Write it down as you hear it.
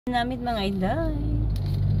Namin mga inday.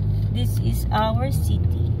 This is our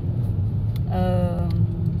city.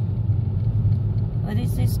 What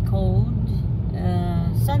is this called?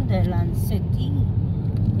 Sunderland City.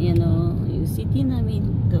 You know, yung city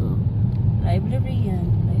namin to. Library yan.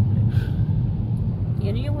 Library.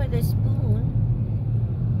 Yan yung with the spoon.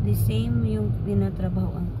 The same yung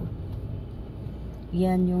pinatrabahoan ko.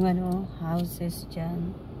 Yan yung ano, houses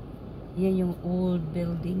dyan. Yan yung old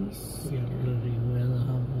buildings. Yeah, bloody well,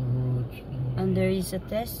 have the roads. And there is a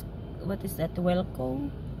test. What is that?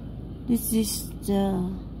 Welcome. This is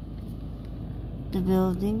the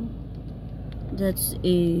building. That's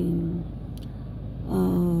in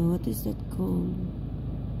what is that called?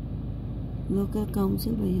 Local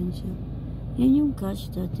council ba yan siya? Yan yung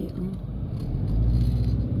cash dati.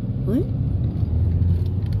 Uy?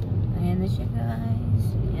 Ayan na siya guys.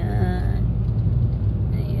 Ayan.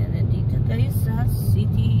 Tayo sa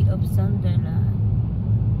City of Sunderland.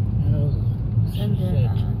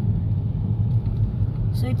 Sunderland.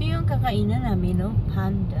 So ito yung kakainan namin, no?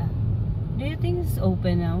 Panda. Do you think it's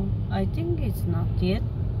open now? I think it's not yet.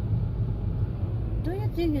 Do you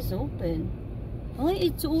think it's open? Oh,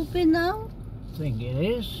 it's open now? I think it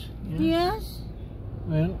is. Yes.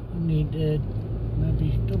 Well, I need to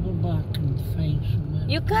maybe double back and find somewhere.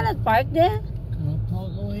 You cannot park there? Can I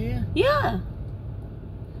park over here? Yeah.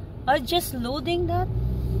 Just loading that?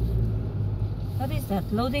 What is that?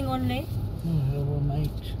 Loading only? No, we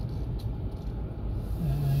might.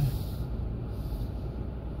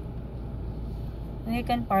 You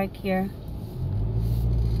can park here.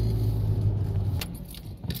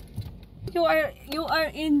 You are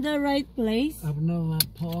in the right place. I've never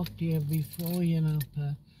parked here before, you know.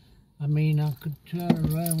 I mean, I could turn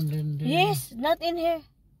around and yes, not in here.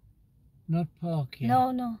 Not park here.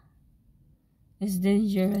 No, no. It's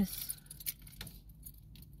dangerous.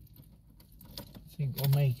 I think we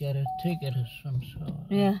might get a ticket of some sort.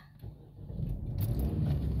 Yeah.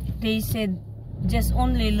 They said just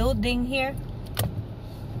only loading here.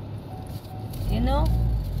 You know?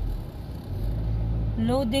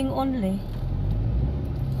 Loading only.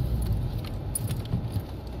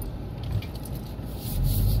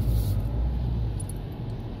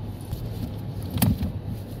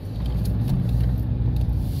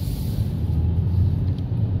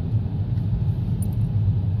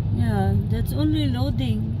 Yeah, that's only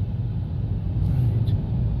loading. Right.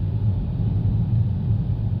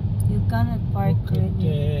 You cannot park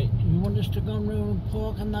you want us to go around and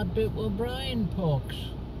park on that bit where Brian parks?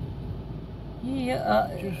 Yeah,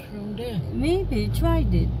 just from there. maybe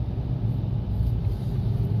tried it.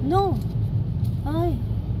 No. Ay.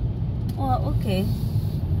 Oh, okay.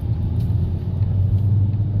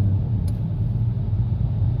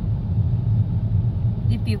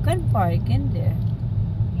 If you can park in there.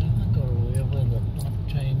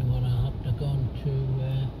 When I have to go to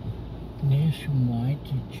Nationwide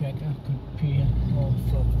to check, I could pay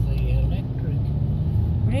off of the electric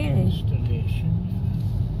installation.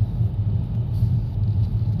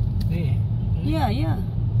 There. Yeah, yeah.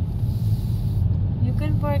 You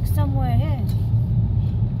can park somewhere here.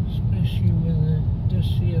 Especially with a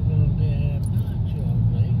disabled patch all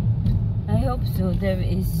day. I hope so. There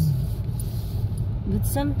is. But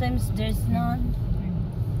sometimes there's none.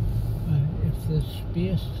 If there's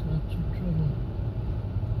space, that's the trouble.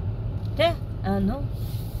 There? No.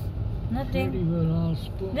 Nothing. Pretty well all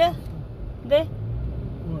spoken. There. There.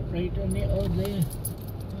 What, right on the out there?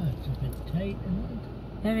 Oh, it's a bit tight, isn't it?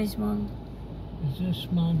 There is one. Is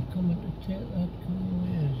this man coming to take that car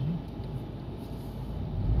away, is he?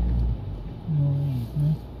 No, he's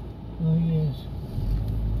not. Oh, yes.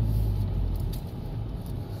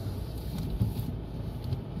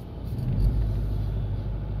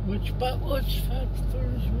 Which what's fat for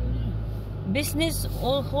us, really? Business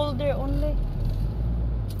all holder only.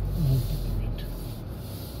 Oh,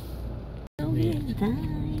 Okay,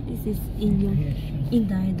 this is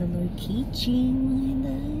Inday Dollar Kitchen, mga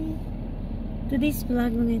Inday. Today's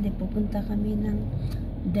vlog, mga Inday, pupunta kami ng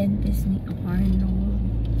dentist ni Arnold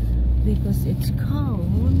because it's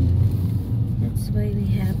cold. That's why we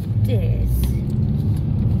have this.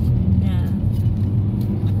 Yeah.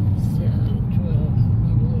 So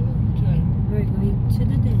we're going to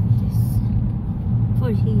the dentist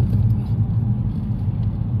for him.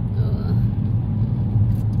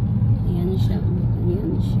 Ayan siya.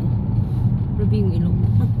 Ayan siya. Ruby yung ilong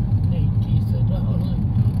mo.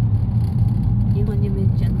 Yung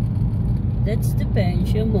monument dyan. That's the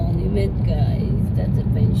pension monument, guys. That's the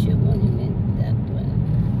pension monument. That one.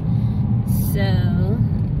 So,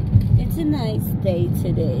 it's a nice day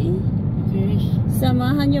today.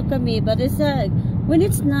 Samahan nyo kami. But it's when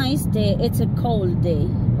it's nice day, it's a cold day.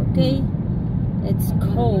 okay? It's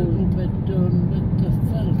cold. A little bit done with the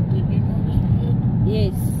felt. Did you notice that?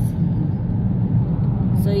 Yes.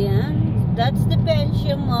 So yeah, that's the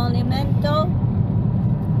Pension Monument though.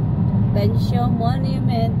 Pension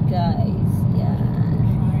Monument, guys. Yeah.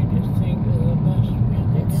 Trying to think of the best way.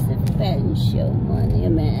 That's the Pension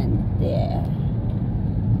Monument there.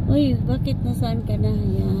 Uy, bakit nasaan ka na?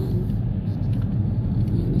 Yan.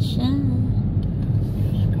 Yan na siya.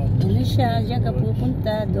 Yan na siya. Diyan ka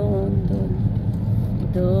pupunta. Doon, doon.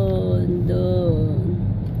 Doon, doon.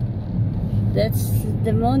 That's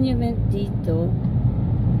the monument dito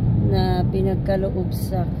na pinagkaloob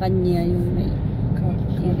sa kanya yung may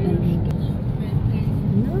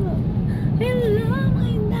no. Hello,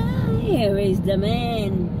 my man. Here is the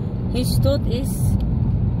man. His tooth is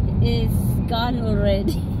gone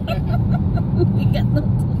already. We got no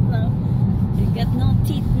tooth now. We got no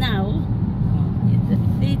teeth now.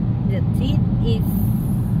 The teeth is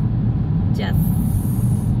just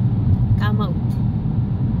come out.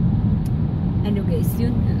 Ano guys,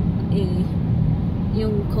 yun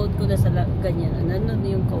yung coat ko na sa ganyan. Ano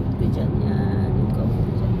yung coat ko dyan? Yan, yung coat ko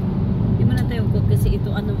dyan. Hindi mo na tayo coat kasi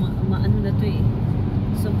ito ano na to eh.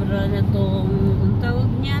 Sobra na tong, ang tawag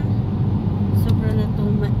niyan? Sobra na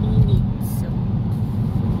tong mainit. So,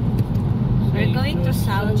 we're going to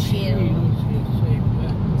South Shield.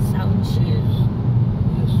 South Shield.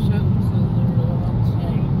 The south of the Roman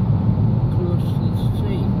side, close to the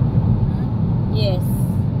sea. Yes.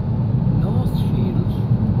 North Shields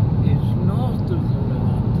is north of the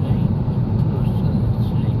Roman side, close to the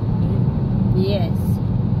sea. Yes.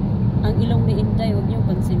 Ang ilong ni Inday, huwag niyong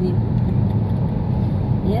pansinin.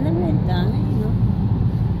 Yan ang tayo, no?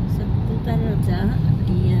 Sa punta na siya.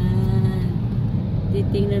 Ayan.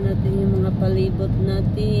 Titingnan natin yung mga palibot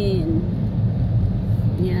natin.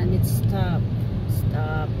 Yan, it's stop.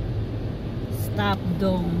 Stop. Stop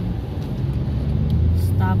dong.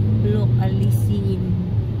 Stop look, alisin.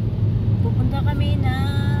 Pupunta kami na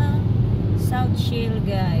South Shield,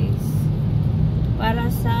 guys. Para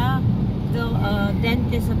sa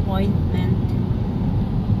dentist appointment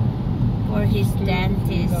for his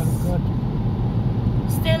dentist.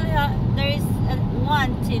 Still, there is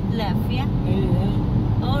one tip left, yeah?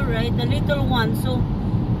 Yeah. Alright, the little one. So,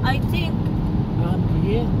 I think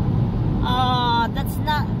Yeah.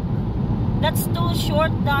 that's too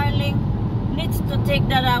short, darling. Needs to take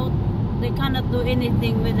that out. They cannot do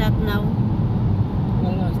anything with that now.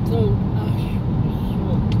 Well, I thought Ash was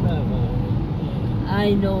so clever.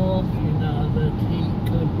 I know. You know, that he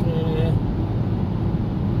could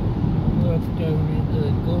work down into the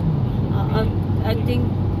gums. I think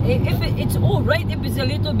if it's all right, if it's a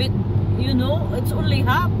little bit, you know, it's only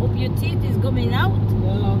half of your teeth is coming out.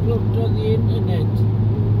 Well, I've looked on the internet,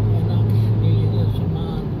 and actually there's a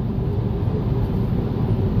man.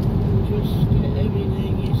 Just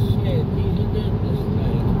everything he said, he's a dentist,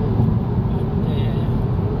 right?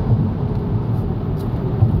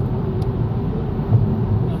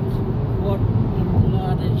 But what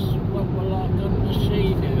that is, what we're not going to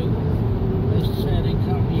see now, is said it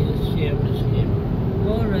can't be the same as him.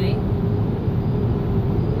 All right.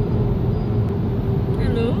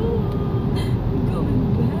 Hello. Going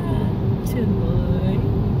back tonight.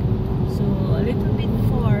 So a little bit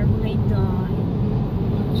far, my dad.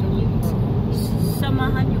 Actually,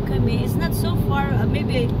 Samahan nyo kami. It's not so far.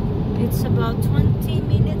 Maybe it's about 20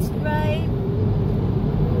 minutes drive.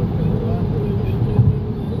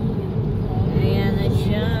 Ayan na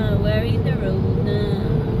siya. We're in the road na.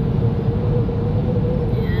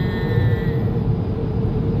 Ayan.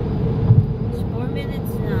 It's 4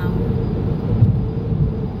 minutes now.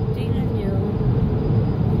 Tingnan nyo.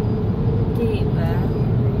 Diba?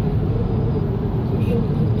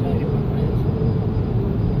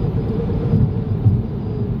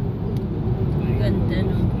 Ganda,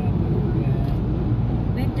 no?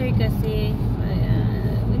 Winter kasi,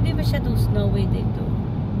 hindi masyadong snowy dito.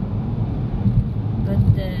 But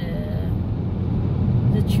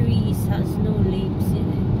the trees has no leaves in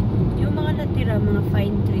it. Yung mga natira, mga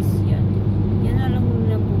fine trees yan. Yan na lang yung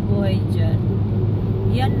nabubuhay dyan.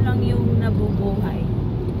 Yan lang yung nabubuhay.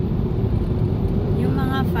 Yung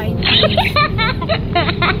mga fine trees.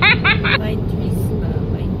 Fine trees ba?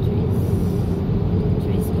 Fine trees.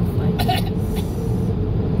 Trees of fine trees.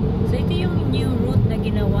 So ito yung new route na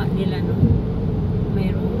ginawa nila, no?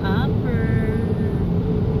 Mayroong upper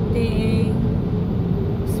thing.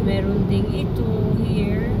 Meron ding ito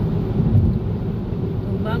here. So,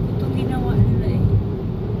 bago itong ginawa nila eh.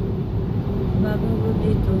 Bagong road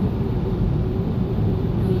dito.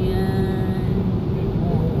 Ayan.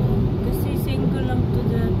 Kasi single lang to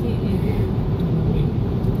dati eh.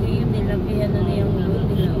 Ngayon nilagyan na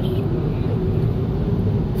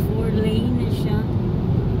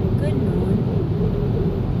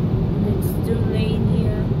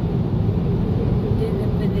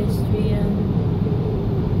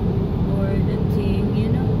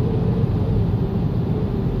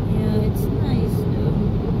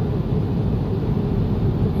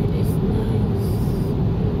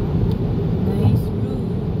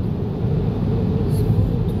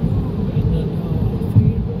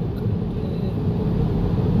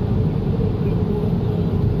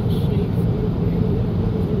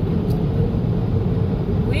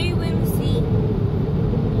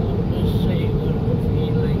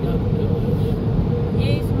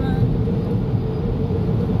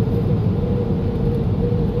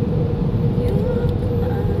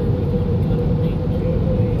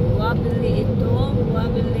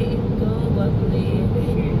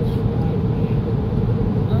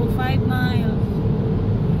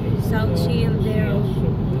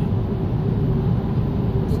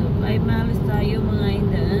tayo mga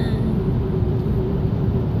inaan.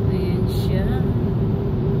 Ayan siya.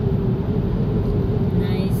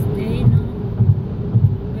 Nice day, no?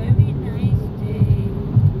 Very nice day.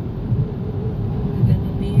 We got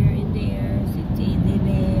a bear in there. Si Teddy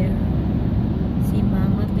Bear. Si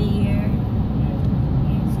Mama Bear.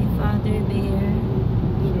 Si Father Bear.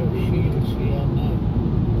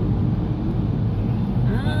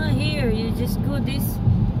 Ah, here. You just go this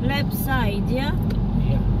left side, yeah?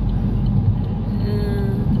 Yeah.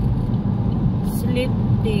 Slip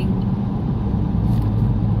thing.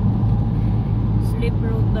 Slip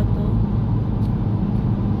road ba to?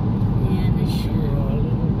 Ayan na siya. A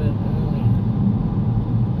little bit early.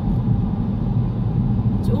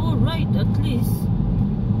 It's alright at least.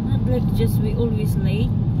 Not like just we always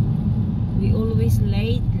late. We always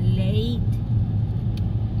late.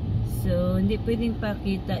 So, hindi pwedeng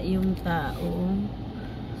pakita yung tao.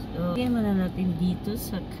 So, lagyan muna natin dito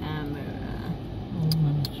sa camera. 4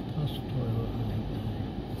 minutes past 12.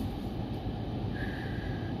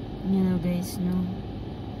 You know guys, no?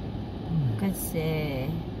 Kasi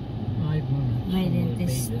 5 minutes. may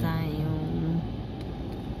dentista yung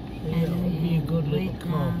That would be a good little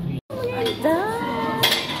coffee. Panda!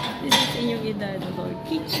 This is inyong edad of our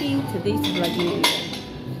kitchen. Today's vlogging.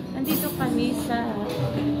 Nandito kami sa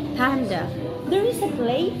Panda. There is a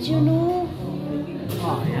plate, you know.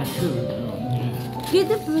 Oh, yeah, true.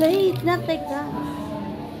 Get a plate, not like that.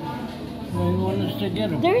 Well, you want us to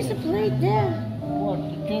get them? There is a plate there. What?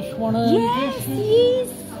 Just one of Yes, yes.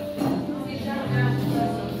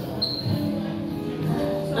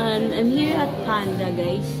 And I'm here at Panda,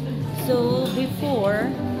 guys. So, before,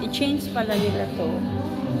 i-change pala nila to.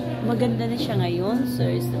 Maganda na siya ngayon. So,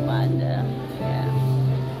 it's the Panda. Yeah.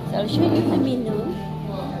 So, I'll show you the menu.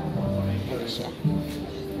 Ito siya.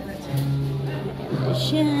 Ito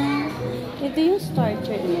siya. Ito yung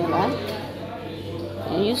starter nila.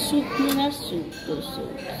 And yung soup nila, soup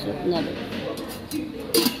na lo.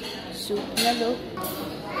 Soup na lo.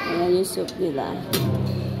 Ayan yung soup nila.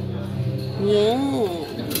 Yeah.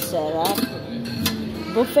 Sarap.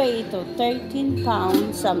 Buffet ito. 13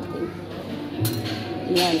 pounds something.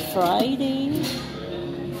 Yan. Friday.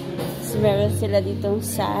 So, meron sila ditong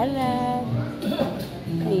salad.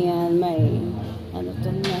 Ayan. May ano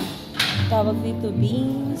to na. Tawag dito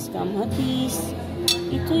beans, kamatis.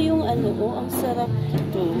 Ito yung ano, oh, ang sarap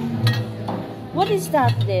ito. What is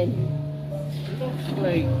that then? Looks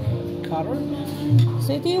like carrots.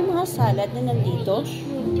 So, ito yung mga salad na nandito.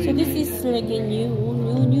 So, this is like a new.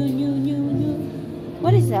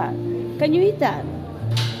 What is that? Can you eat that?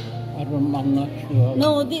 I'm not sure.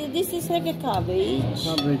 No, this is like a cabbage.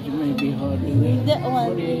 Cabbage may be hard to eat. That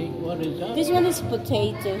one. What is that? This one is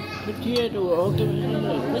potato. Potato. Okay.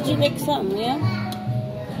 Would you like some, yeah?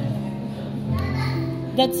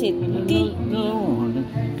 That's it. Okay? No.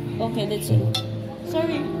 Okay, that's it.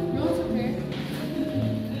 Sorry. No, it's okay.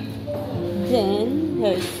 Then,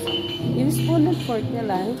 here's yung spoon and fork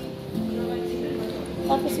nila.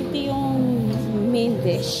 Tapos ito yung main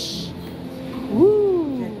dish. Woo!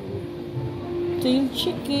 Ito yung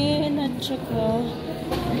chicken at saka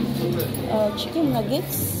chicken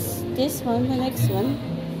nuggets. This one, the next one.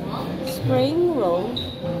 Spring roll.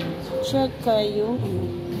 Tsaka yung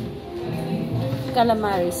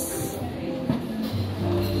calamaris.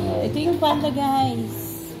 Ito yung Panda,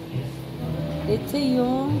 guys. Ito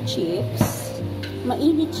yung chips.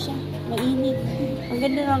 Mainit siya. Mainit. Ang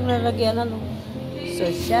ganda ng lalagyan, ano. So,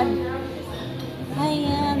 siya.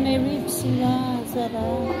 Ayan, may ribs sila.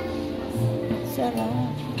 Sarap.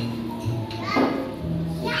 Sarap.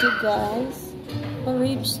 Ito, guys. May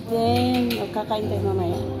ribs din. O, kakain tayo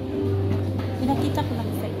mamaya. Pinakita ko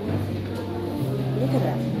lang sa inyo. Look at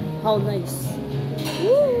that. How nice.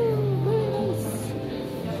 Woo! Very nice.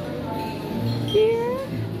 Here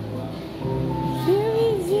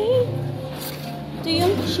is it. Ito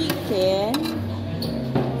yung chicken.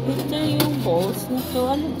 Ito yung balls na to.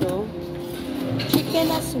 Ano to? Chicken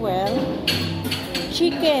as well.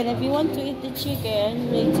 Chicken. If you want to eat the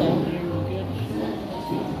chicken, later.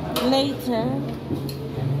 Later.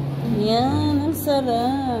 Yan. Ang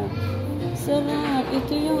sarap. Sarap.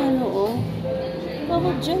 Ito yung ano, oh.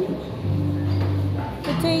 Tawag dyan.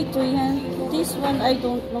 Potato yan. This one, I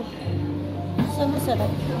don't know. So, masarap.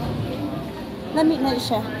 Lamig na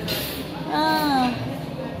siya.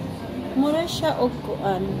 Mura siya o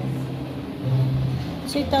kuan.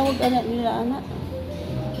 So, tawag anak nila, anak.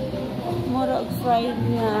 Mura og fried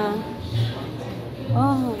na.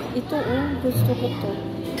 Ito, oh. Gusto ko to.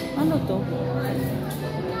 Ano to?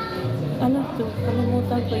 Ano to?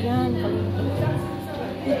 Kalimutan ko yan.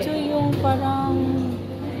 Ito yung parang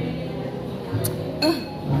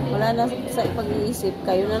wala wala na sa pag-iisip.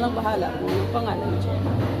 Kayo na lang bahala kung yung pangalan dyan.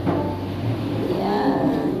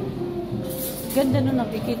 Yan. Ganda nun,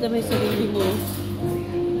 nakikita mo yung sarili mo.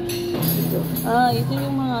 Ito. Ito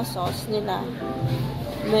yung mga sauce nila.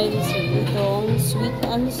 Mayroon sila ditong sweet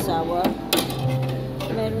and sour.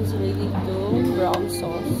 Meron sila ditong brown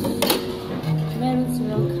sauce. Meron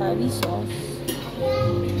silang curry sauce.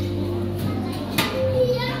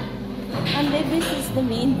 And then this is the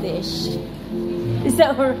main dish. Is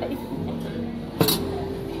that alright?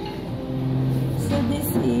 So this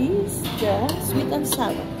is the sweet and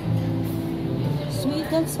sour. Sweet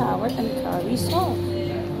and sour and curry sauce.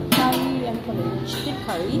 Curry and chicken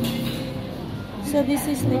curry. So this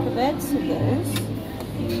is like vegetables.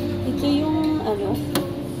 Ito yung ano,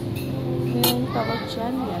 yung tawag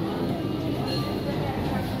dyan.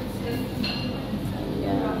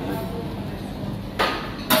 Yan.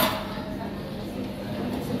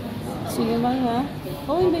 So yung mga,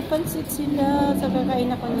 may pansit sila. So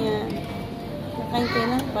kakain ako niya. Kakain tayo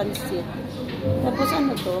ng pansit. Tapos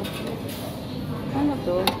ano to? Ano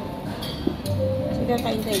to? So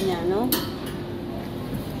kakain tayo niya, no?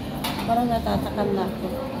 Parang natatakam na ako.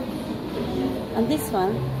 And this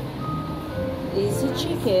one is a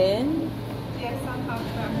chicken.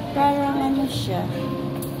 Parang ano siya,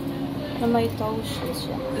 na may toast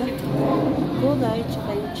siya. Gulay,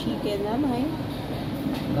 tsaka yung chicken na may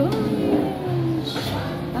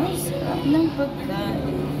ang sarap ng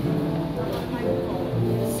pagkain.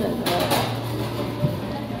 Sarap.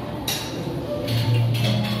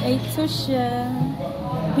 Ito siya.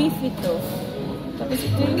 Beef ito. Tapos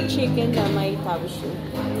ito yung chicken na may toast.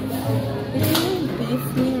 Ito yung beef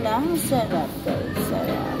nila. Sarap guys.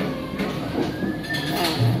 Sarap.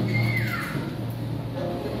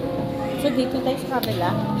 So, dito tayo sa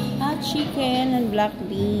kabila. Chicken and black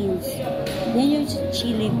beans. Yan yung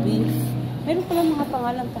chili beef. Meron pala mga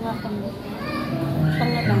pangalan. Tanga-tanga.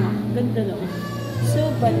 Ganda no. So,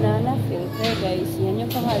 banana filter, guys. Yan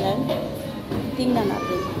yung pangalan. Tingnan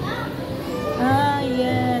natin.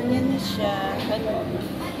 Yan. Yan na siya.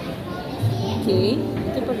 Okay.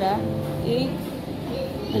 Ito pala. Egg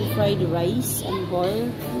and fried rice and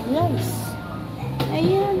boiled rice.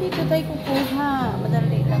 Ayan. Dito tayo kukuha.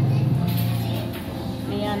 Madali lang.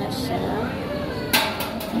 Ayan na siya.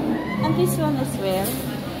 And this one as well.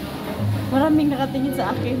 Maraming nakatingin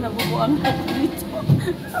sa akin. Nabubuang ako dito.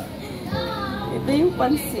 Ito yung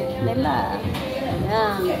pansit nila.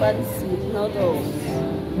 Ayan. Pansit noodles.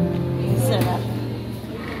 Sarap.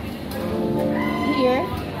 Here.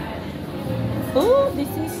 Oh,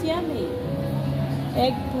 this is yummy.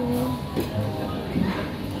 Egg poo.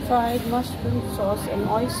 Fried mushroom sauce and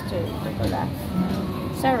oyster. Ito pala.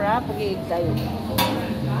 Sarap. Pag-iig tayo.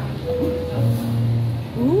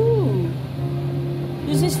 Ooh.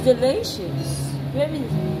 This is delicious. Very.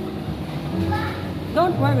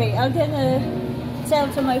 Don't worry. I'll gonna tell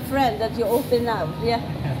to my friend that you open up. Yeah.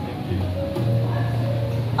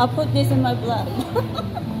 I'll put this in my blog.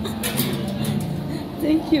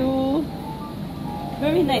 Thank you.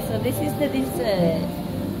 Very nice. So this is the dessert.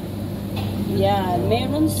 Yeah.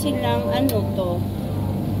 Meron silang ano to.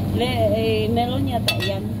 Melon yata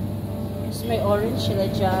yan. Tapos may orange sila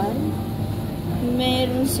dyan.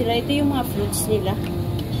 Meron sila. Ito yung mga fruits nila.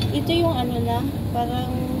 Ito yung ano na,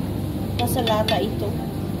 parang nasa lata ito.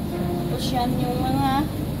 Tapos yan yung mga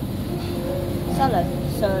salad.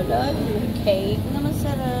 Salad. Yung cake na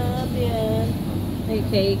masarap. Yan. May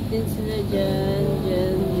cake din sila dyan.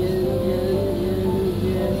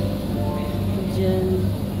 Dyan.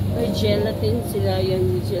 May gelatin sila. Yan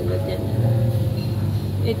yung gelatin nila.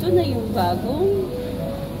 Ito na yung bagong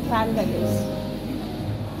Panda guys.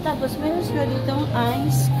 Tapos meron sila ditong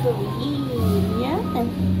ice cream.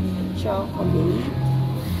 Yan. Chocolate.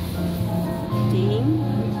 Ting.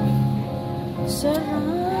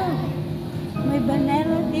 Sarap. May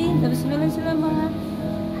banana din. Tapos meron sila mga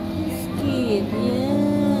biscuit.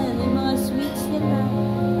 Yan. May mga sweets nila.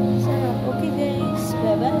 Sarap. Okay guys.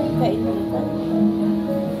 Bye-bye. Kain mo na tayo.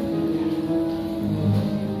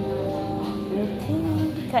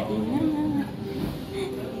 Kain na.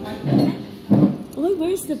 Oh,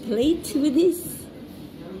 where's the plate with this?